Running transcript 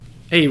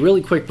Hey,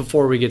 really quick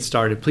before we get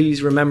started,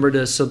 please remember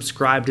to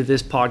subscribe to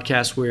this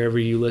podcast wherever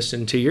you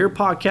listen to your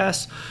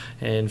podcasts,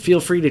 and feel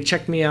free to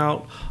check me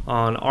out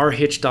on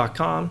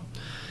rhitch.com.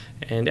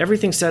 And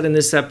everything said in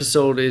this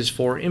episode is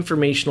for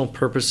informational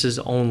purposes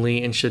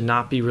only and should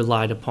not be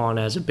relied upon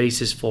as a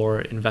basis for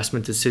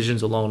investment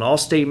decisions alone. All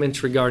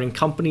statements regarding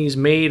companies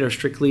made are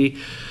strictly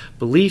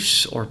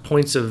beliefs or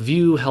points of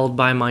view held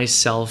by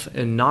myself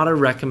and not a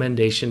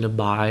recommendation to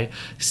buy,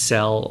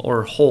 sell,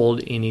 or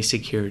hold any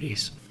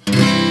securities.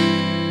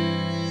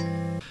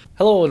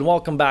 Hello and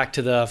welcome back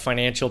to the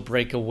Financial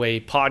Breakaway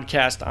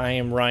Podcast. I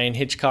am Ryan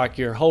Hitchcock,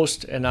 your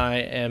host, and I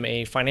am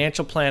a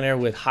financial planner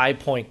with High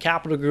Point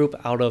Capital Group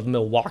out of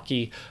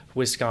Milwaukee,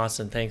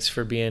 Wisconsin. Thanks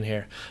for being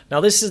here. Now,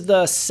 this is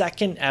the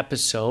second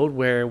episode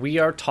where we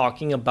are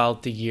talking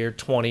about the year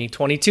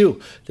 2022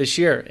 this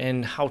year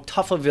and how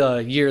tough of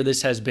a year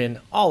this has been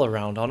all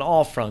around on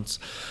all fronts.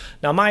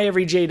 Now, my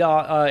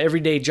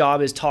everyday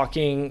job is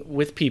talking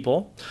with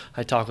people.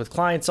 I talk with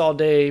clients all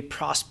day,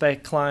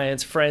 prospect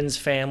clients, friends,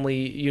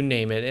 family, you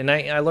name it. And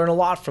I learn a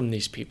lot from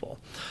these people.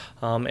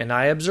 And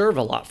I observe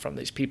a lot from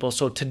these people.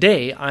 So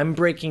today, I'm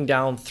breaking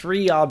down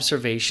 3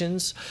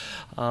 observations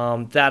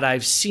that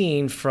I've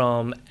seen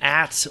from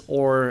at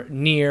or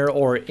near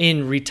or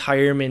in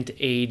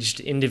retirement-aged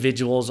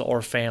individuals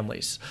or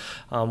families.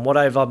 What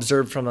I've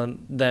observed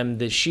from them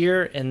this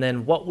year, and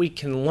then what we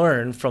can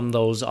learn from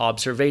those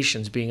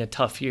observations being a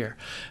tough year.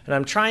 And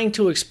I'm trying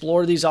to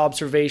explore these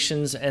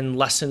observations and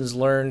lessons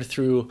learned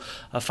through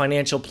a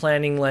financial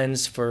planning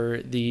lens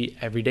for the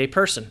everyday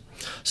person.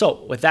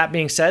 So with that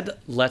being said,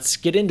 let's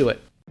get into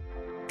it.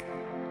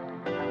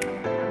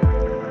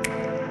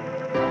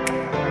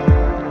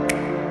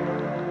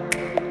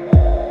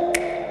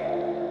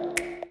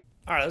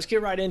 All right, let's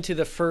get right into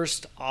the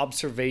first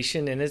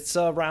observation, and it's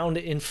around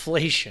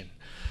inflation.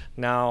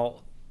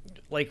 Now,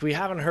 like, we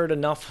haven't heard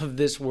enough of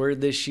this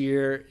word this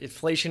year.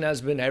 Inflation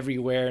has been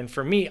everywhere, and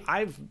for me,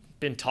 I've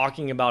been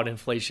talking about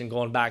inflation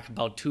going back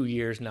about 2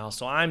 years now,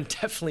 so I'm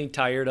definitely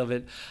tired of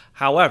it.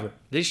 However,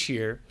 this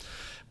year,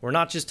 we're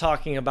not just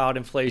talking about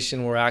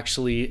inflation, we're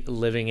actually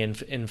living in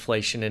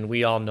inflation, and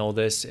we all know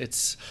this.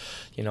 It's,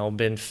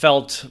 been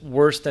felt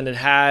worse than it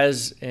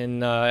has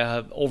in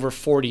over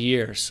 40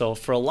 years. So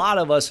for a lot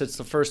of us, it's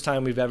the first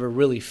time we've ever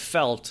really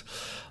felt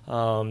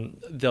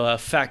the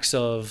effects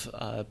of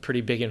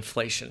pretty big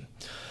inflation.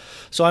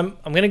 So I'm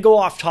going to go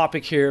off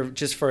topic here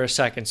just for a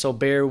second, so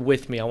bear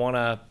with me. I want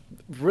to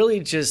really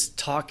just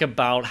talk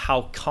about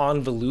how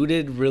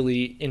convoluted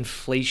really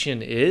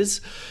inflation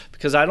is,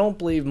 because I don't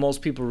believe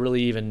most people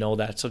really even know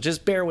that. So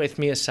just bear with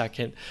me a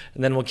second,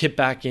 and then we'll get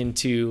back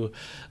into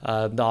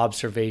the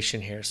observation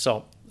here.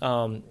 So,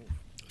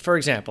 for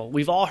example,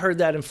 we've all heard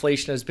that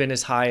inflation has been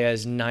as high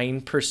as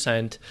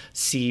 9%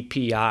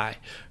 CPI,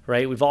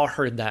 right? We've all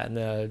heard that,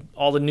 and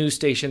all the news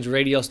stations,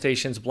 radio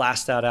stations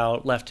blast that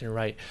out left and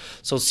right.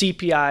 So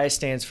CPI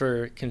stands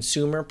for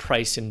Consumer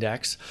Price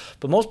Index,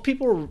 but most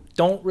people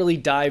don't really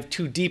dive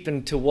too deep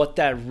into what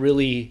that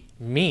really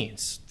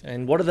means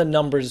and what are the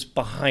numbers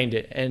behind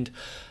it. And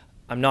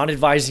I'm not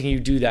advising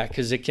you do that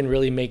because it can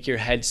really make your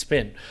head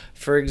spin.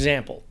 For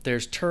example,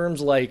 there's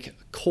terms like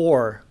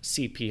core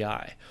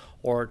CPI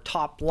or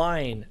top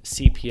line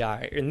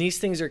CPI, and these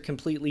things are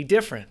completely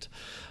different.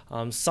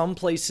 Some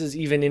places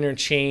even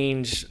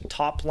interchange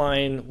top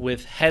line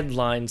with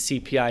headline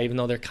CPI, even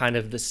though they're kind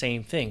of the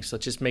same thing. So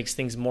it just makes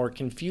things more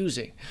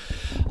confusing.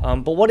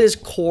 But what is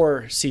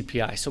core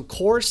CPI? So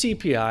core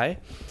CPI,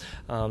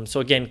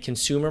 so again,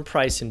 Consumer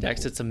Price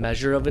Index, it's a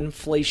measure of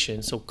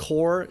inflation. So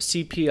core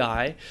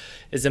CPI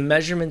is a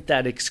measurement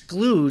that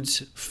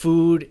excludes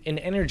food and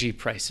energy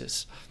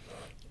prices.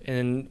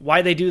 And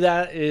why they do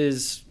that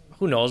is,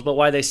 who knows, but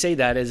why they say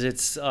that is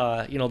it's,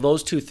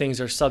 those two things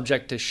are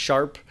subject to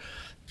sharp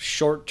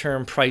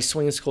short-term price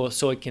swings,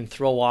 so it can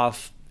throw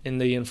off in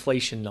the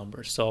inflation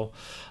numbers. So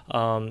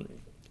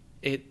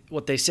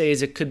what they say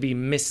is it could be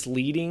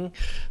misleading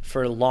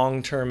for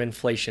long-term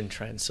inflation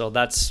trends. So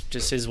that's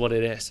just is what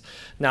it is.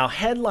 Now,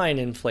 headline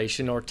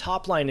inflation or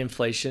top-line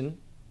inflation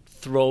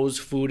throws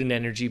food and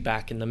energy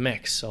back in the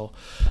mix. So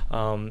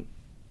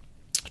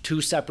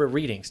 2 separate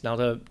readings. Now,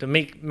 to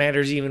make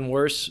matters even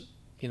worse,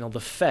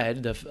 the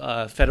Fed, the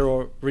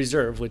Federal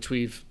Reserve, which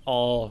we've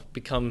all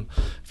become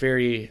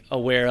very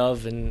aware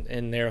of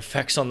and their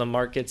effects on the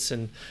markets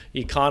and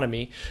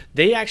economy,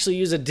 they actually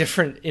use a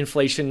different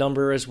inflation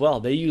number as well.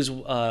 They use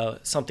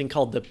something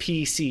called the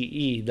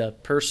PCE, the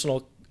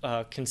Personal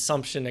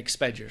Consumption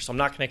Expenditure. So I'm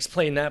not going to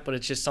explain that, but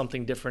it's just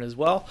something different as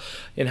well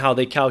in how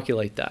they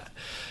calculate that.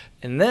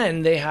 And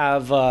then they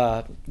have,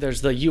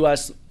 there's the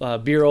U.S.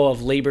 Bureau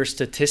of Labor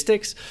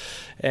Statistics,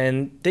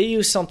 and they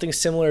use something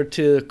similar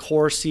to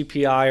core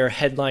CPI or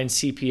headline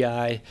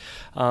CPI,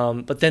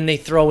 but then they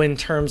throw in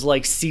terms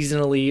like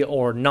seasonally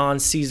or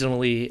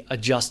non-seasonally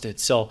adjusted.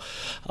 So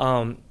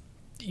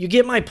you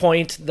get my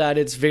point that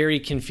it's very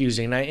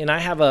confusing. And I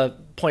have a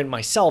point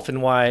myself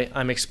in why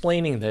I'm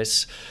explaining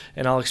this,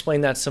 and I'll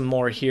explain that some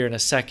more here in a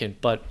second.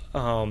 But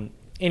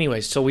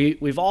anyways, so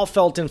we've all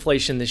felt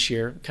inflation this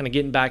year, kind of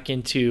getting back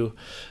into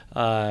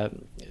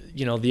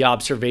the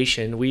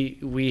observation.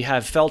 We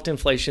have felt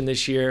inflation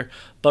this year,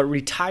 but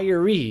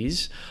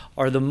retirees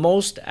are the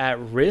most at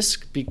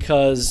risk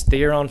because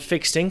they are on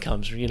fixed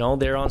incomes.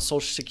 They're on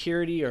Social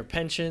Security or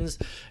pensions,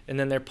 and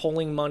then they're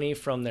pulling money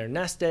from their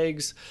nest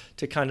eggs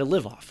to kind of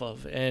live off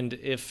of. And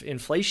if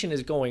inflation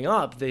is going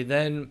up, they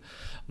then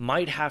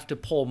might have to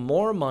pull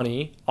more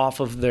money off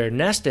of their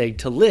nest egg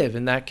to live,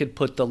 and that could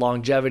put the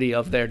longevity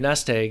of their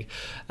nest egg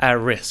at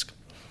risk.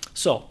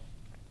 So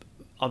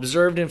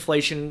observed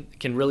inflation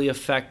can really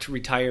affect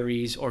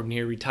retirees or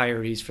near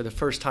retirees for the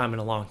first time in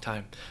a long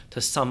time, to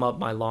sum up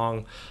my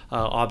long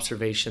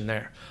observation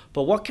there.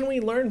 But what can we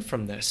learn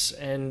from this?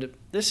 And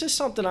this is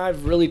something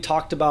I've really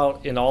talked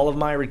about in all of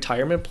my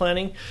retirement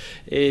planning,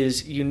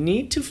 is you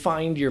need to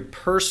find your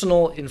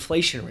personal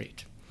inflation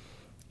rate.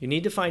 You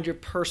need to find your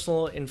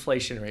personal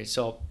inflation rate.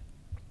 So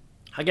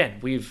again,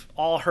 we've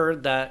all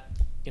heard that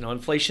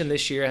inflation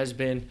this year has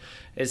been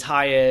as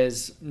high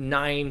as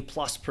 9+%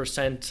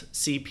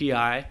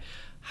 CPI.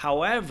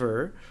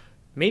 However,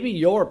 maybe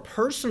your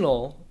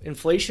personal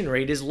inflation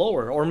rate is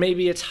lower, or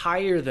maybe it's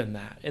higher than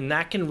that. And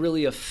that can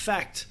really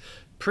affect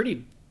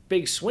pretty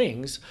big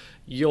swings,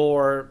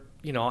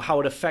 how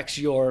it affects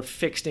your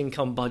fixed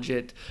income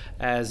budget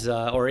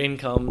or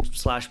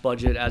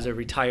income/budget as a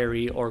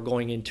retiree or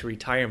going into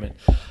retirement.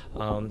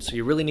 So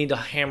you really need to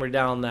hammer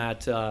down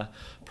that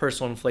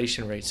personal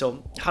inflation rate.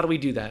 So how do we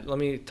do that? Let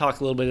me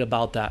talk a little bit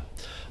about that.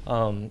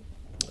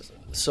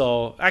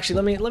 So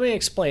actually, let me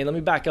explain. Let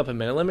me back up a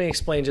minute. Let me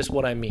explain just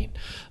what I mean.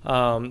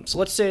 So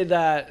let's say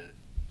that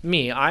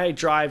I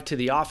drive to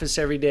the office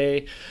every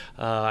day.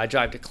 I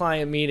drive to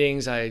client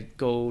meetings. I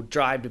go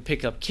drive to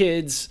pick up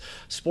kids,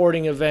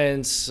 sporting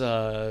events,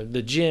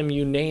 the gym,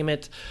 you name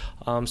it.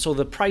 So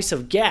the price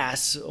of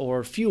gas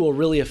or fuel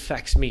really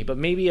affects me. But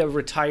maybe a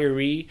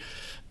retiree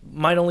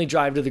might only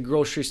drive to the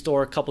grocery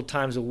store a couple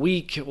times a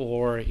week,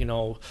 or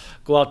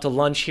go out to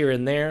lunch here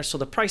and there. So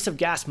the price of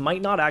gas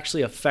might not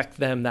actually affect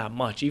them that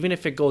much. Even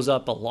if it goes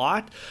up a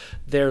lot,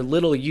 their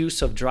little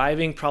use of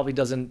driving probably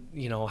doesn't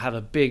have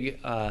a big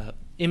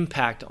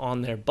impact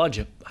on their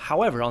budget.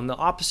 However, on the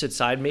opposite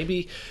side,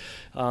 maybe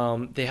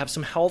they have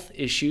some health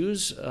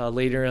issues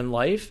later in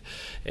life,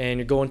 and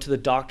you're going to the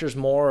doctors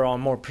more or on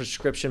more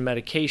prescription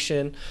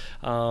medication.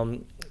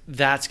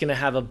 That's going to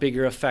have a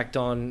bigger effect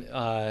on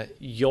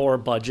your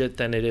budget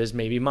than it is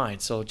maybe mine.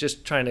 So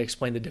just trying to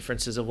explain the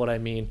differences of what I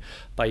mean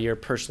by your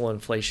personal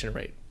inflation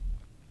rate.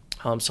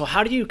 So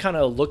how do you kind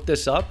of look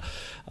this up?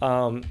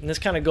 And this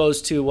kind of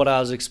goes to what I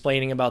was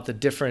explaining about the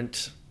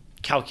different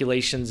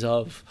calculations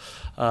of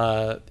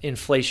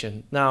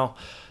inflation. Now,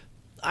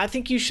 I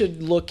think you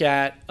should look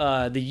at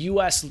the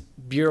U.S.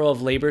 Bureau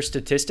of Labor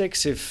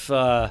Statistics. If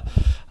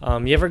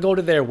you ever go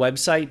to their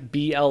website,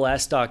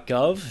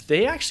 bls.gov,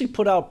 they actually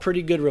put out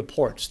pretty good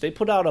reports. They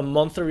put out a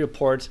monthly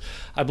report.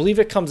 I believe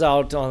it comes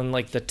out on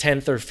like the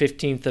 10th or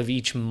 15th of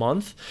each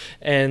month.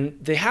 And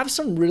they have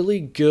some really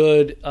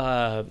good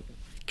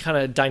kind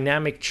of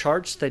dynamic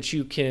charts that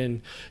you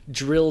can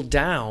drill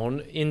down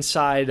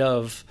inside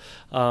of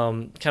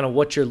kind of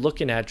what you're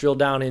looking at, drill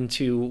down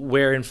into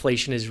where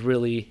inflation is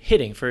really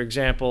hitting. For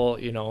example,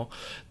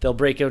 they'll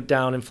break out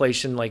down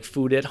inflation like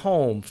food at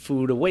home,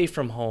 food away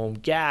from home,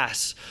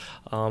 gas,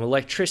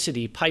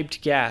 electricity,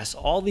 piped gas,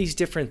 all these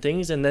different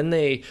things. And then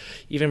they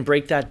even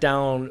break that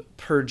down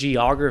per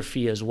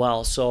geography as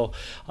well. So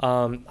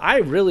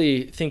I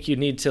really think you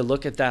need to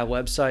look at that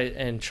website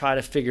and try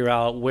to figure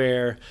out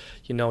where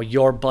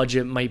your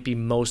budget might be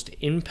most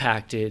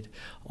impacted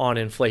on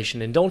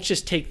inflation. And don't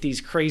just take these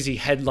crazy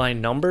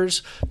headline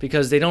numbers,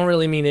 because they don't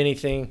really mean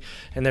anything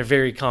and they're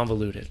very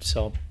convoluted.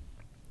 So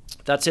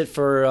that's it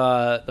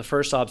for the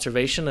first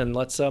observation, and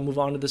let's move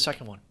on to the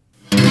second one.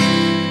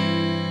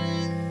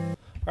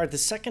 All right, the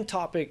second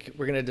topic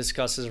we're going to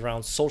discuss is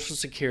around Social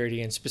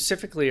Security, and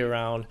specifically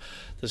around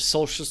the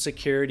Social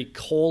Security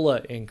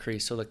COLA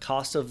increase, so the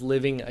cost of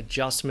living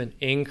adjustment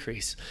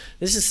increase.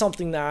 This is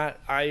something that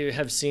I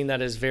have seen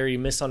that is very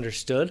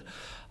misunderstood,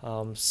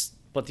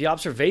 but the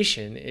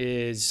observation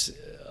is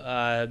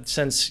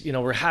since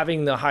we're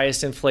having the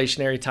highest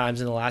inflationary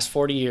times in the last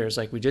 40 years,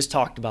 like we just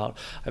talked about,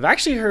 I've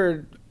actually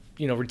heard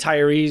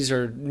retirees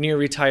or near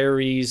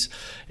retirees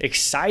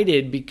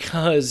excited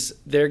because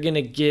they're going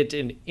to get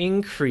an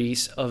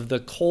increase of the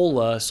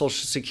COLA,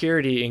 Social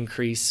Security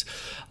increase.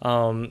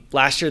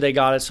 Last year they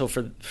got it, so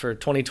for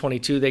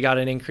 2022 they got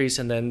an increase,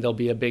 and then there'll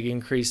be a big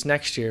increase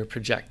next year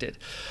projected.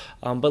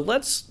 But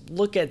let's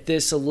look at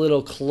this a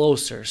little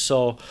closer.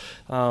 So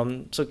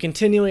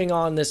continuing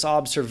on this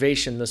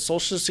observation, the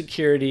Social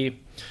Security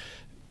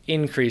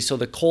increase, so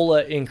the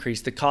COLA increase,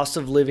 the cost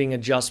of living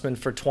adjustment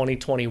for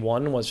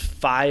 2021 was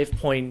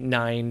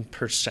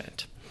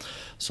 5.9%.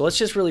 So let's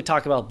just really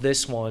talk about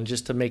this one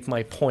just to make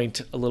my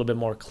point a little bit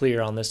more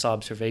clear on this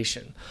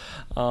observation.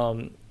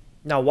 Now,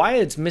 why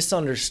it's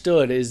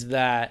misunderstood is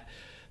that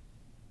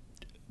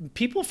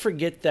people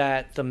forget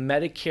that the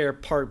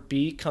Medicare Part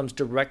B comes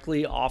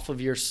directly off of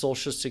your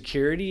Social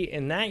Security,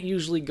 and that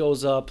usually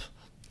goes up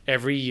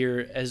every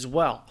year as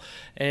well.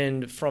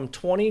 And from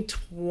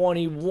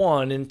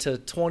 2021 into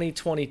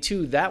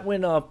 2022, that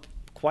went up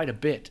quite a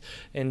bit.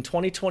 In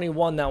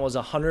 2021, that was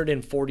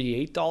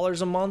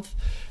 $148 a month.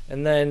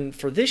 And then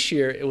for this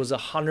year, it was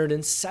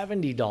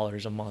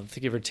 $170 a month,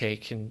 give or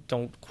take. And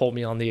don't quote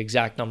me on the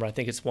exact number. I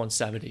think it's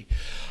 170.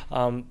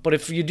 But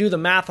if you do the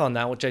math on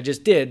that, which I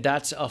just did,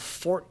 that's a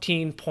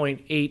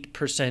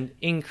 14.8%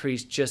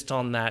 increase just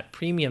on that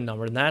premium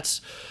number. And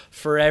that's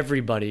for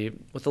everybody,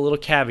 with a little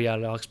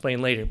caveat I'll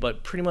explain later.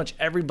 But pretty much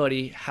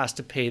everybody has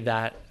to pay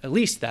that, at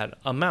least that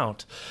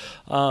amount.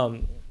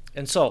 And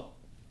so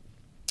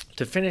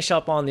to finish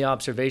up on the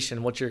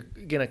observation, what you're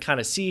going to kind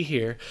of see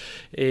here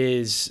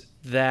is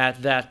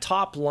that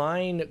top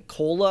line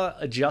COLA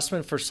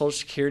adjustment for Social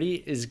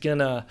Security is going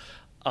to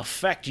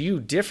affect you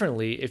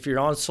differently if you're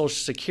on Social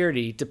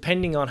Security,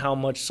 depending on how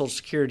much Social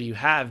Security you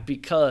have,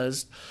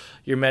 because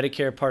your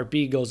Medicare Part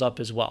B goes up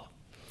as well.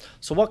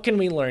 So what can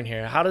we learn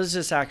here? How does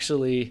this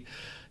actually,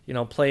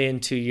 play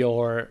into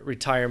your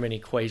retirement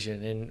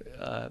equation? And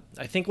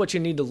I think what you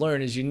need to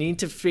learn is you need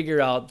to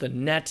figure out the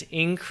net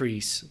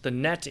increase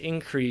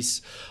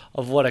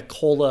of what a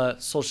COLA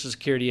Social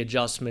Security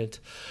adjustment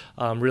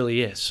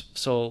really is.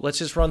 So let's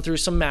just run through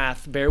some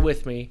math. Bear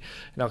with me,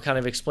 and I'll kind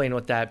of explain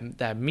what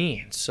that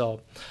means. So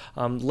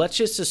let's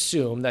just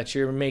assume that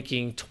you're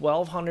making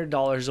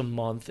 $1,200 a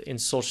month in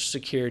Social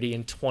Security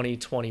in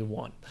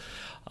 2021.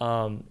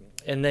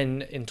 And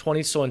then in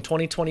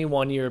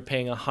 2021, you're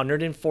paying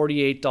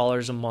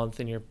 $148 a month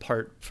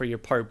for your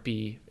Part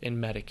B in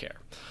Medicare.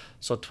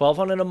 So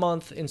 $1,200 a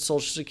month in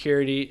Social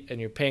Security,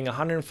 and you're paying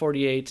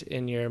 $148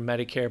 in your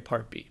Medicare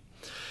Part B.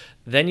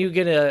 Then you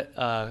get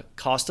a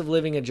cost of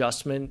living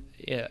adjustment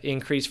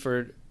increase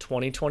for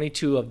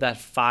 2022 of that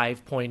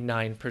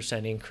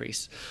 5.9%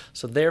 increase.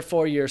 So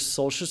therefore, your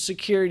Social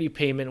Security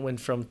payment went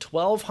from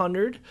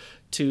 $1,200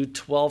 to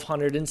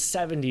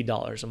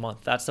 $1,270 a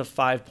month. That's a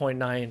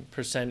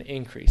 5.9%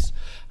 increase.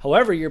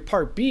 However, your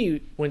Part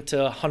B went to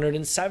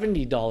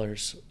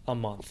 $170 a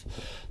month.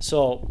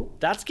 So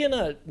that's going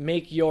to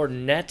make your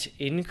net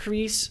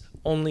increase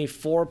only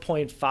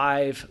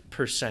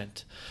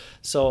 4.5%.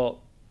 So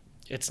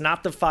it's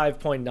not the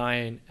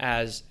 5.9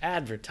 as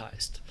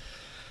advertised.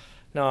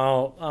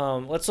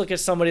 Now, let's look at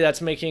somebody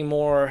that's making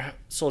more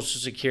Social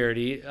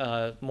Security,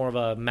 more of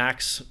a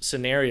max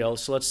scenario.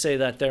 So let's say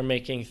that they're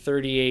making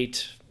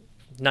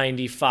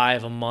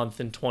 $38.95 a month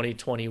in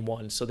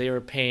 2021. So they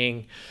were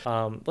paying,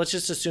 let's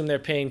just assume they're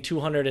paying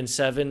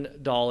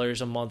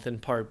 $207 a month in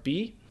Part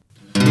B.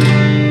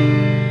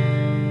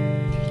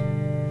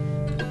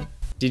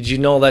 Did you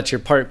know that your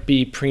Part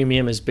B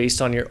premium is based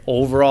on your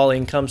overall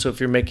income? So if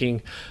you're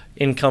making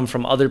income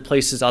from other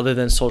places other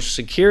than Social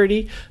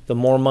Security, the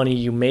more money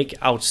you make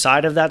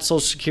outside of that Social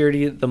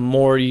Security, the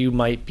more you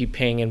might be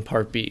paying in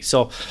Part B.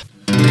 So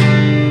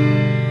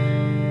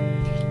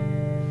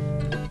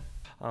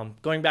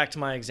going back to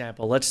my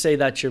example, let's say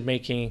that you're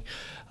making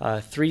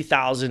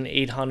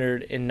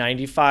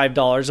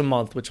 $3,895 a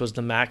month, which was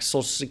the max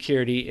Social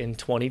Security in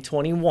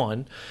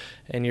 2021,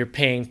 and you're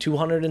paying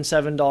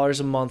 $207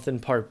 a month in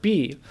Part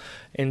B.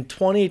 In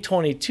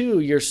 2022,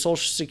 your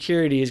Social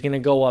Security is going to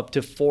go up to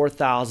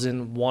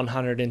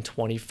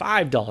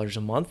 $4,125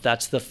 a month.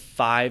 That's the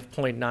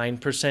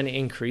 5.9%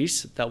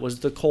 increase. That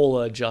was the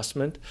COLA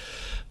adjustment.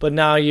 But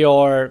now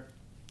your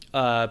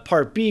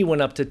Part B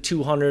went up to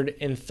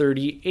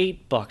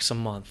 $238 a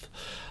month,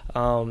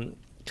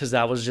 because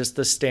that was just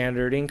the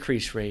standard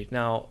increase rate.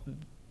 Now,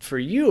 for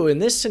you in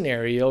this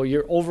scenario,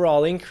 your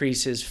overall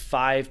increase is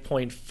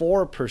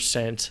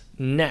 5.4%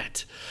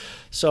 net.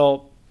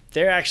 So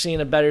they're actually in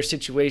a better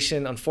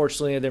situation.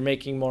 Unfortunately, they're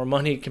making more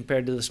money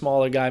compared to the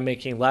smaller guy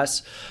making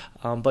less.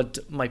 But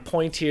my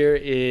point here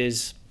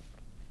is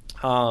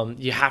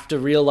you have to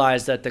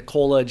realize that the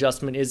COLA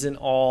adjustment isn't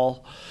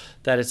all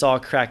that it's all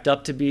cracked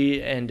up to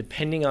be, and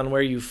depending on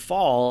where you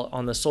fall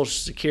on the Social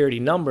Security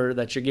number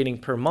that you're getting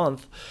per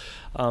month,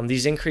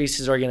 these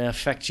increases are going to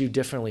affect you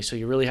differently. So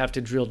you really have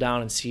to drill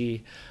down and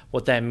see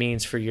what that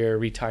means for your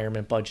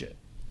retirement budget.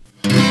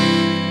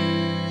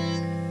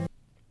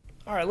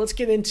 All right, let's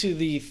get into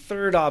the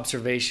third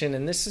observation,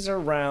 and this is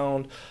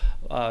around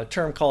a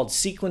term called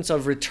sequence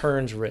of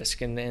returns risk.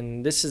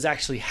 And this is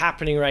actually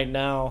happening right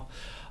now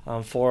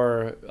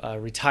for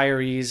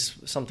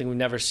retirees, something we've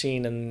never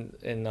seen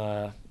in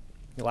the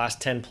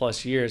last 10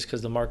 plus years,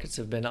 because the markets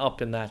have been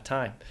up in that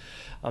time.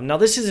 Now,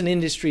 this is an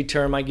industry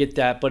term, I get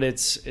that, but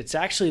it's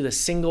actually the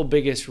single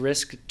biggest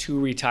risk to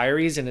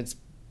retirees, and it's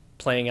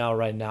playing out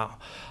right now.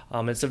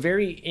 It's a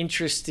very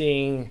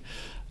interesting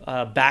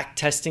back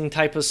testing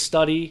type of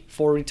study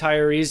for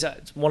retirees.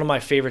 It's one of my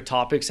favorite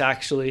topics,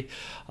 actually.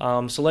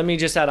 So let me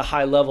just at a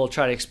high level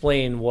try to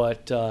explain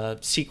what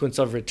sequence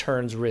of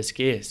returns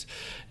risk is.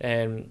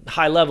 And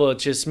high level, it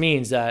just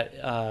means that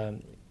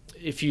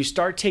if you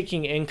start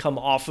taking income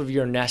off of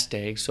your nest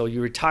egg, so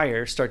you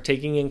retire, start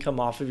taking income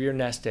off of your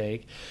nest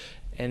egg,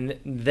 and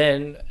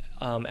then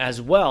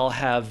as well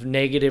have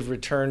negative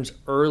returns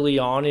early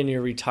on in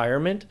your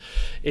retirement,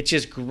 it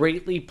just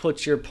greatly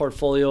puts your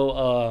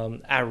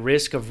portfolio at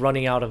risk of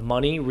running out of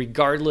money,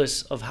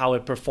 regardless of how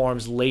it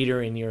performs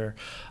later in your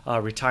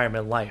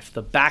retirement life.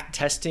 The back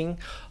testing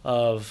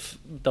of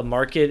the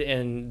market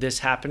and this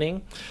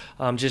happening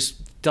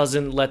just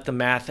doesn't let the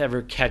math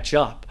ever catch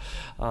up.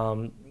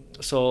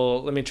 So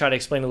let me try to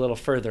explain a little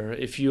further.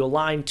 If you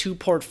align two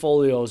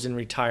portfolios in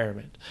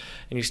retirement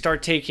and you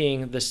start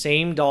taking the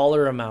same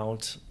dollar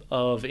amount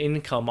of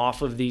income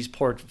off of these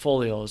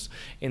portfolios,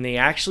 and they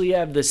actually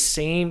have the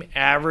same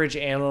average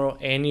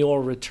annual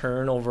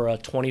return over a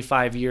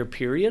 25-year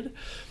period,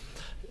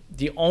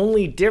 the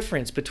only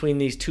difference between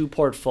these two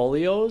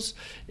portfolios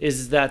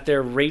is that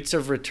their rates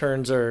of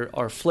returns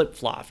are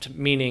flip-flopped,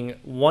 meaning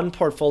one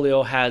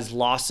portfolio has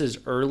losses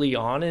early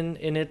on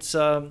in its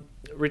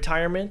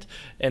retirement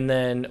and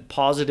then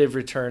positive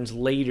returns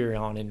later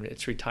on in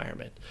its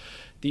retirement.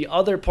 The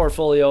other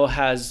portfolio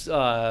has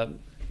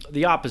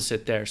the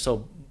opposite there.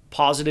 So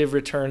positive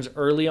returns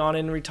early on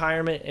in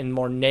retirement and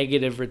more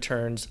negative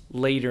returns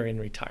later in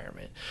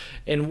retirement.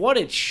 And what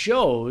it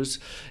shows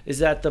is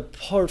that the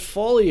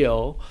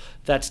portfolio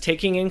that's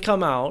taking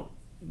income out,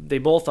 they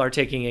both are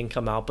taking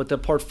income out, but the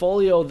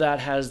portfolio that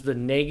has the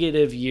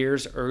negative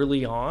years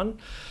early on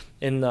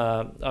in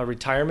the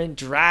retirement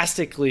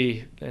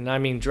drastically, and I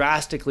mean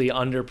drastically,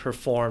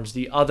 underperforms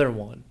the other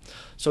one.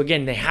 So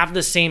again, they have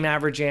the same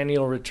average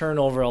annual return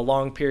over a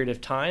long period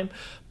of time,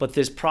 but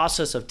this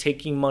process of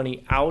taking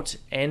money out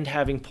and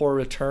having poor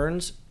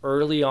returns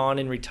early on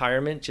in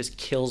retirement just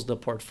kills the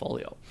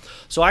portfolio.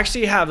 So I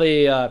actually have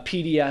a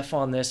PDF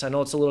on this. I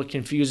know it's a little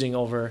confusing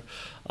over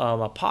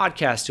a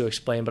podcast to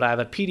explain, but I have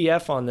a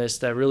PDF on this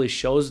that really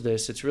shows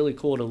this. It's really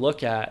cool to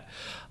look at.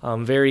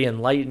 Very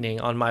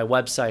enlightening on my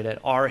website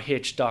at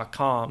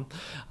rhitch.com.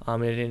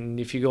 And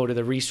if you go to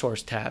the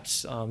resource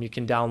tabs, you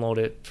can download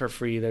it for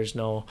free. There's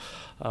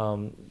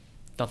nothing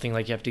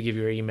like you have to give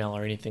your email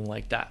or anything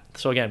like that.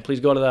 So again, please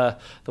go to the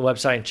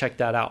website and check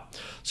that out.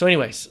 So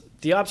anyways,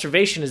 the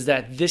observation is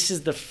that this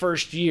is the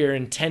first year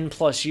in 10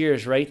 plus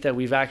years, right, that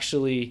we've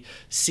actually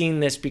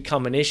seen this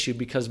become an issue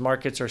because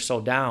markets are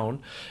so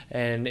down.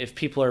 And if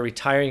people are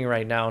retiring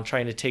right now and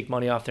trying to take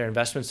money off their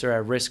investments, they're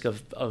at risk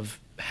of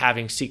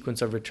having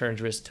sequence of returns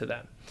risk to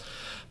them.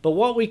 But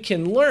what we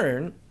can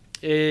learn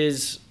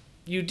is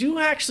you do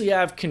actually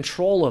have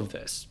control of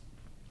this.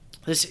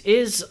 This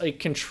is a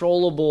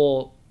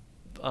controllable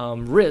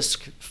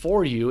risk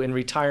for you in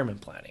retirement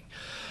planning.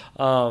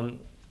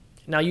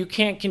 Now, you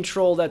can't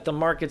control that the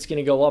market's going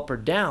to go up or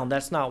down.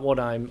 That's not what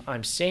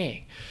I'm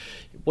saying.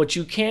 What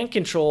you can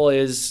control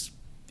is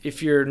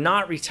if you're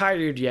not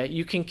retired yet,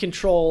 you can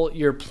control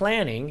your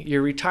planning,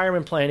 your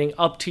retirement planning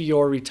up to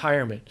your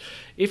retirement.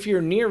 If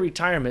you're near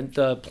retirement,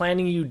 the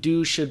planning you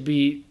do should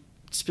be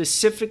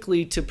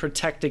specifically to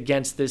protect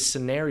against this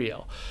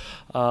scenario.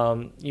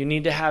 You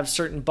need to have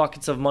certain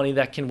buckets of money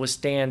that can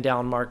withstand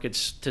down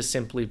markets, to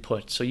simply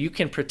put. So you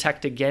can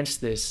protect against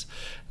this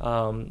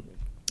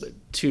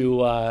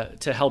to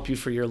help you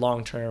for your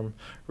long-term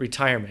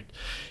retirement.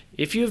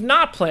 If you have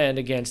not planned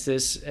against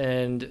this,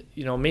 and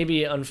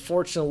maybe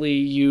unfortunately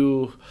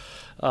you,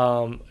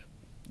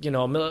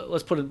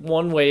 let's put it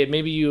one way,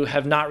 maybe you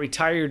have not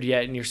retired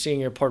yet and you're seeing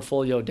your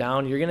portfolio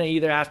down, you're going to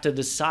either have to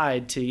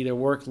decide to either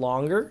work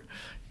longer,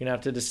 you're going to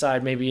have to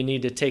decide maybe you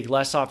need to take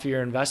less off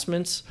your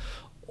investments,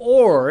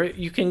 or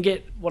you can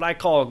get what I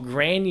call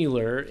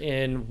granular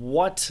in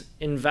what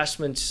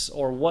investments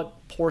or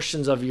what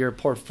portions of your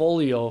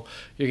portfolio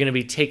you're going to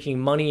be taking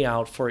money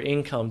out for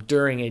income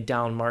during a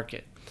down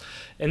market.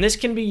 And this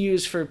can be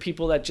used for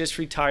people that just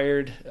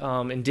retired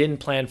and didn't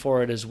plan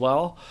for it as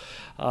well.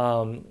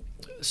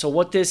 So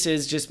what this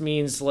is just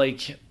means,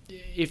 like,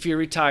 if you're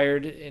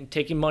retired and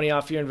taking money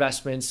off your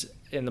investments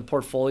and the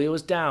portfolio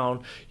is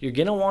down, you're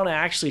going to want to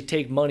actually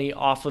take money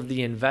off of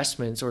the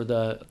investments or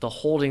the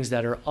holdings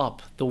that are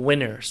up, the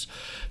winners.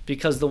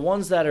 Because the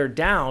ones that are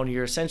down,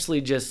 you're essentially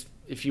just,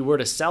 if you were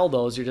to sell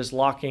those, you're just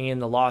locking in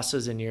the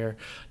losses and you're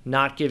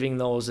not giving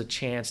those a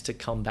chance to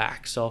come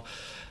back. So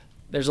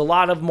there's a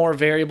lot of more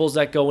variables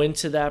that go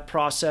into that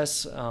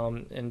process,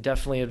 and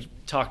definitely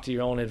talk to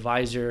your own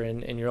advisor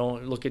and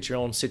look at your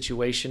own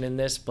situation in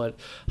this. But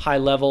high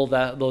level,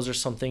 those are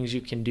some things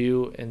you can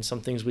do and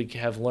some things we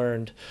have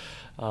learned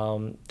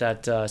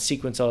that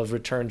sequence of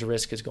return to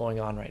risk is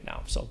going on right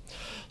now. So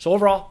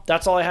overall,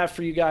 that's all I have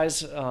for you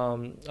guys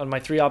on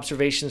my 3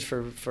 observations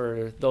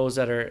for those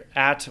that are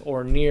at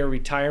or near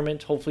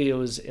retirement. Hopefully it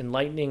was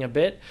enlightening a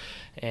bit.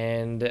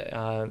 And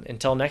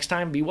until next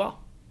time, be well.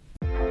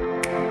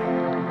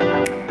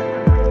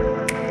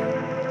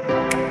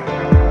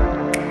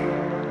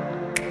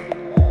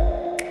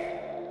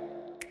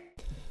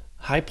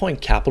 High Point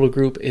Capital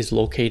Group is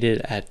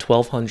located at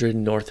 1200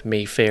 North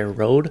Mayfair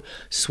Road,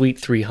 Suite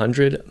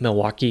 300,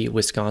 Milwaukee,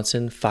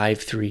 Wisconsin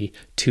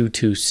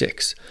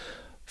 53226.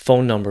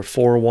 Phone number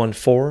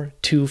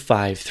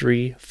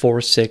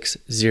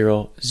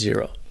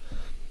 414-253-4600.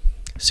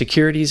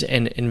 Securities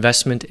and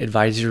investment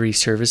advisory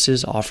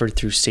services offered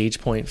through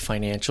SagePoint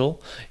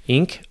Financial,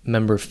 Inc.,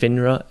 member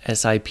FINRA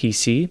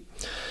SIPC.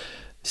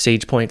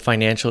 SagePoint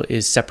Financial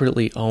is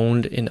separately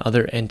owned in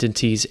other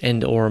entities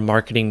and/or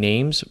marketing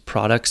names.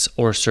 Products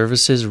or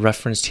services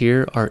referenced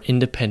here are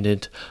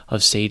independent of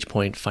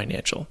SagePoint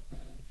Financial.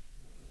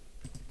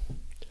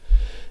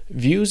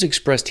 Views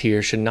expressed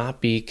here should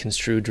not be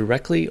construed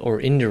directly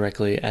or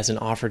indirectly as an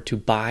offer to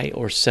buy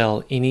or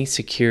sell any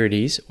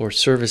securities or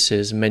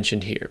services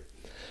mentioned here.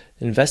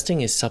 Investing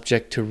is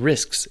subject to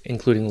risks,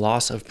 including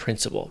loss of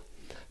principal.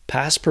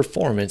 Past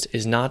performance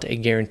is not a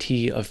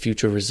guarantee of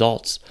future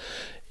results.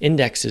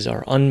 Indexes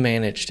are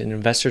unmanaged and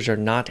investors are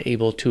not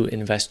able to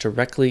invest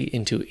directly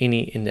into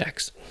any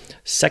index.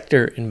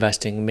 Sector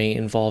investing may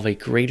involve a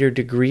greater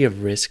degree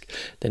of risk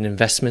than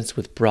investments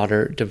with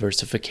broader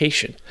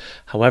diversification.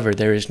 However,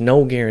 there is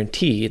no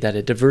guarantee that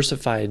a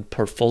diversified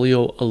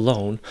portfolio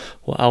alone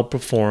will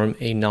outperform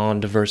a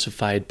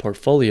non-diversified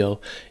portfolio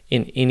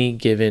in any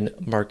given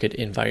market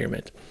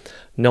environment.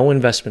 No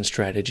investment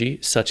strategy,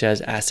 such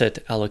as asset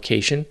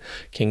allocation,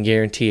 can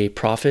guarantee a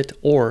profit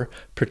or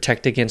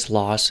protect against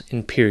loss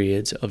in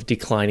periods of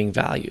declining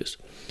values.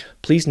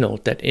 Please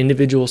note that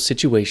individual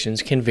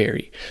situations can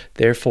vary.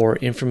 Therefore,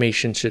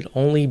 information should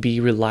only be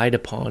relied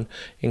upon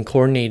and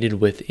coordinated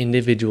with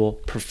individual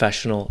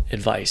professional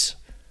advice.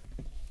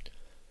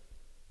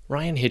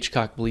 Ryan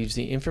Hitchcock believes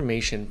the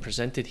information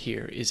presented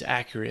here is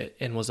accurate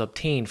and was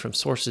obtained from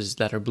sources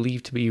that are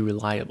believed to be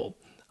reliable.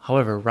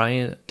 However,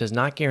 Ryan does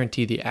not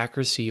guarantee the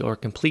accuracy or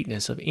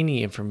completeness of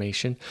any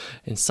information,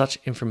 and such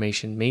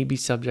information may be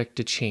subject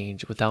to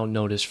change without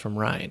notice from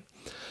Ryan.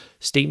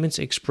 Statements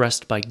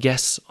expressed by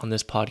guests on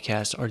this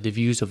podcast are the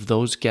views of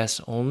those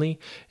guests only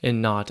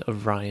and not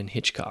of Ryan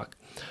Hitchcock.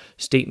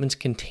 Statements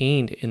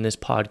contained in this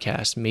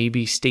podcast may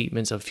be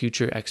statements of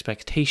future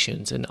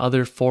expectations and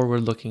other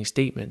forward-looking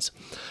statements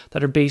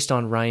that are based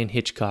on Ryan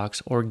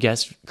Hitchcock's or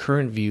guests'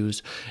 current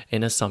views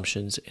and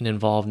assumptions and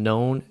involve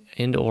known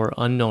and or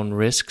unknown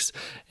risks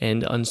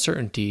and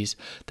uncertainties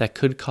that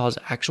could cause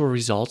actual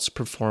results,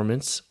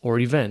 performance, or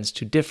events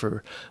to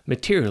differ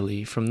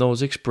materially from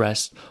those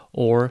expressed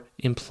or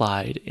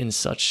implied in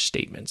such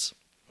statements.